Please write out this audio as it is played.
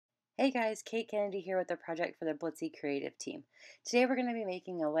Hey guys, Kate Kennedy here with the project for the Blitzy Creative team. Today we're going to be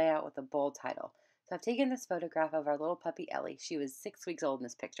making a layout with a bold title. So I've taken this photograph of our little puppy Ellie. She was 6 weeks old in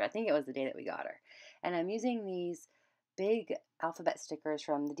this picture. I think it was the day that we got her. And I'm using these big alphabet stickers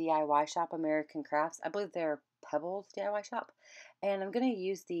from the DIY shop American Crafts. I believe they're Pebbles DIY shop. And I'm going to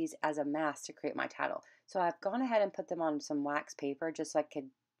use these as a mask to create my title. So I've gone ahead and put them on some wax paper just so I could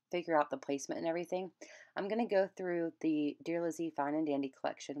figure out the placement and everything. I'm going to go through the Dear Lizzie Fine and Dandy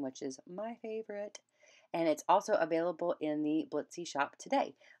collection, which is my favorite, and it's also available in the Blitzy shop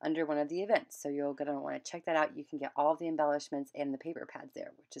today under one of the events. So you're going to want to check that out. You can get all of the embellishments and the paper pads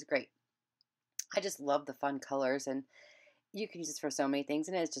there, which is great. I just love the fun colors, and you can use this for so many things,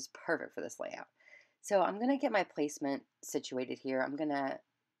 and it's just perfect for this layout. So I'm going to get my placement situated here. I'm going to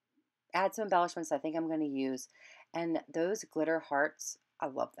add some embellishments I think I'm going to use, and those glitter hearts, I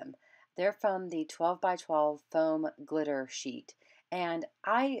love them. They're from the 12 by 12 foam glitter sheet. And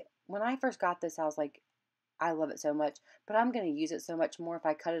when I first got this, I was like, I love it so much, but I'm going to use it so much more if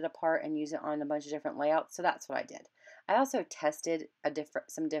I cut it apart and use it on a bunch of different layouts. So that's what I did. I also tested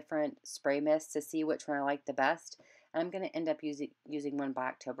some different spray mists to see which one I like the best. And I'm going to end up using one by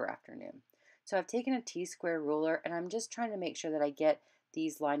October afternoon. So I've taken a T-square ruler and I'm just trying to make sure that I get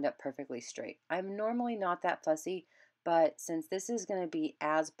these lined up perfectly straight. I'm normally not that fussy, but since this is going to be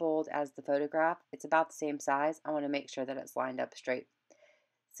as bold as the photograph, it's about the same size, I want to make sure that it's lined up straight.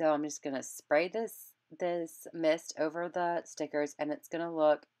 So I'm just going to spray this mist over the stickers, and it's going to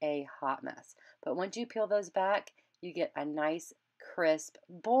look a hot mess. But once you peel those back, you get a nice, crisp,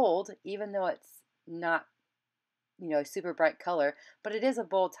 bold, even though it's not, super bright color, but it is a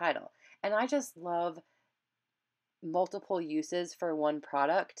bold title. And I just love multiple uses for one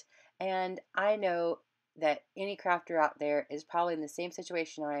product, and I know that any crafter out there is probably in the same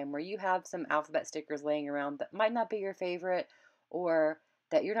situation I am, where you have some alphabet stickers laying around that might not be your favorite or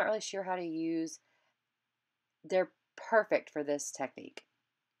that you're not really sure how to use. They're perfect for this technique.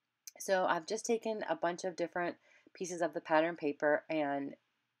 So I've just taken a bunch of different pieces of the pattern paper and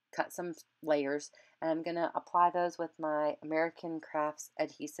cut some layers, and I'm going to apply those with my American Crafts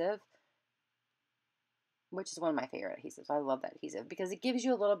adhesive, which is one of my favorite adhesives. I love that adhesive because it gives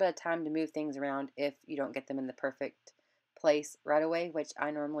you a little bit of time to move things around if you don't get them in the perfect place right away, which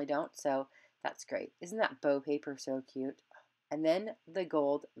I normally don't, so that's great. Isn't that bow paper so cute? And then the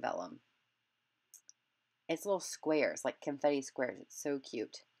gold vellum. It's little squares, like confetti squares. It's so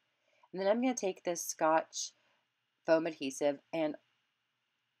cute. And then I'm going to take this Scotch foam adhesive, and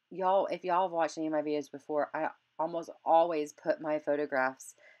if y'all have watched any of my videos before, I almost always put my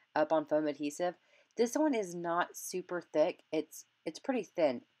photographs up on foam adhesive. This one is not super thick. It's pretty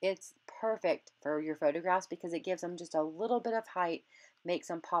thin. It's perfect for your photographs because it gives them just a little bit of height, makes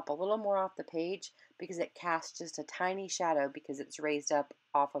them pop a little more off the page because it casts just a tiny shadow because it's raised up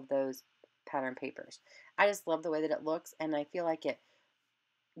off of those pattern papers. I just love the way that it looks, and I feel like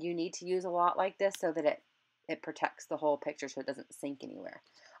you need to use a lot like this so that it protects the whole picture so it doesn't sink anywhere.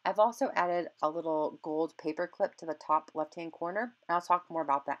 I've also added a little gold paper clip to the top left-hand corner, and I'll talk more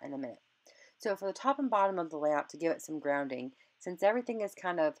about that in a minute. So for the top and bottom of the layout, to give it some grounding, since everything is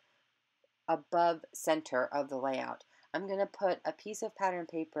kind of above center of the layout, I'm going to put a piece of pattern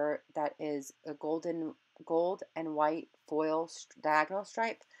paper that is a gold and white foil diagonal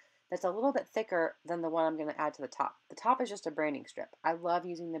stripe that's a little bit thicker than the one I'm going to add to the top. The top is just a branding strip. I love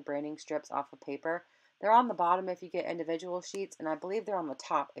using the branding strips off of paper. They're on the bottom if you get individual sheets, and I believe they're on the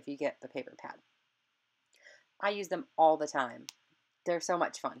top if you get the paper pad. I use them all the time. They're so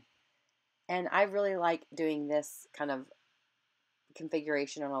much fun. And I really like doing this kind of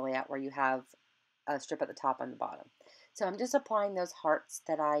configuration on a layout where you have a strip at the top and the bottom. So I'm just applying those hearts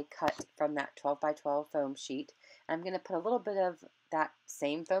that I cut from that 12 by 12 foam sheet. I'm going to put a little bit of that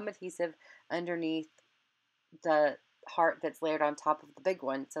same foam adhesive underneath the heart that's layered on top of the big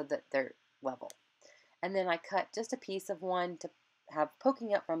one so that they're level. And then I cut just a piece of one to have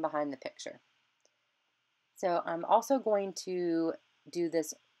poking up from behind the picture. So I'm also going to do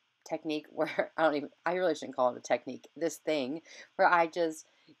this technique where I really shouldn't call it a technique, this thing where I just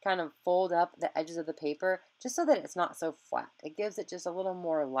kind of fold up the edges of the paper just so that it's not so flat. It gives it just a little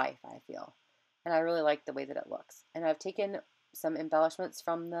more life, I feel. And I really like the way that it looks. And I've taken some embellishments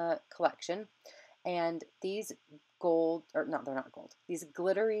from the collection, and these they're not gold, these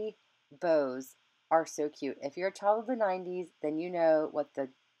glittery bows are so cute. If you're a child of the 90s, then you know what the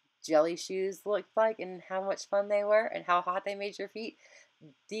jelly shoes looked like and how much fun they were and how hot they made your feet.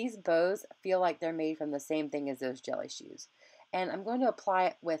 These bows feel like they're made from the same thing as those jelly shoes. And I'm going to apply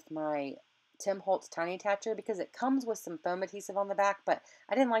it with my Tim Holtz Tiny Attacher because it comes with some foam adhesive on the back, but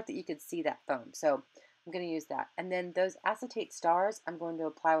I didn't like that you could see that foam. So I'm going to use that. And then those acetate stars, I'm going to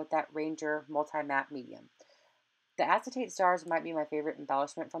apply with that Ranger Multi-Matte Medium. The acetate stars might be my favorite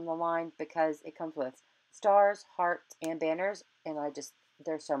embellishment from the line because it comes with stars, hearts, and banners, and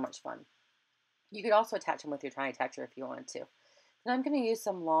they're so much fun. You could also attach them with your tiny texture if you wanted to. And I'm going to use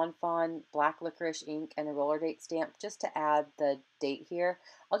some Lawn Fawn black licorice ink and a roller date stamp just to add the date here.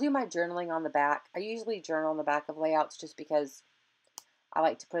 I'll do my journaling on the back. I usually journal on the back of layouts just because I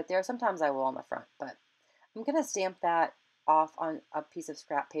like to put it there. Sometimes I will on the front, but I'm going to stamp that off on a piece of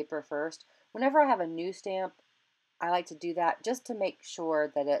scrap paper first. Whenever I have a new stamp, I like to do that just to make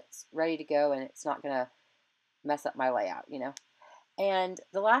sure that it's ready to go and it's not going to mess up my layout, you know. And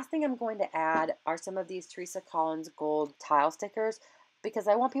the last thing I'm going to add are some of these Teresa Collins gold tile stickers because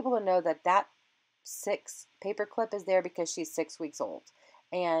I want people to know that that 6 paper clip is there because she's 6 weeks old.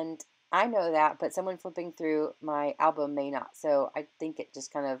 And I know that, but someone flipping through my album may not. So I think it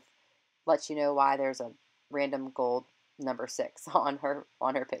just kind of lets you know why there's a random gold number 6 on her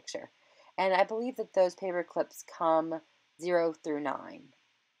picture. And I believe that those paper clips come 0 through 9.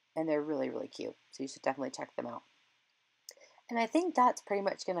 And they're really, really cute. So you should definitely check them out. And I think that's pretty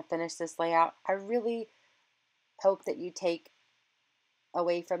much going to finish this layout. I really hope that you take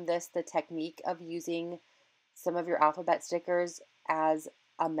away from this the technique of using some of your alphabet stickers as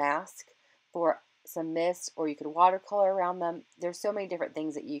a mask for some mist, or you could watercolor around them. There's so many different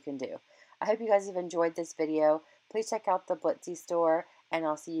things that you can do. I hope you guys have enjoyed this video. Please check out the Blitsy store, and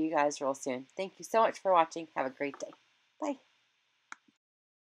I'll see you guys real soon. Thank you so much for watching. Have a great day. Bye.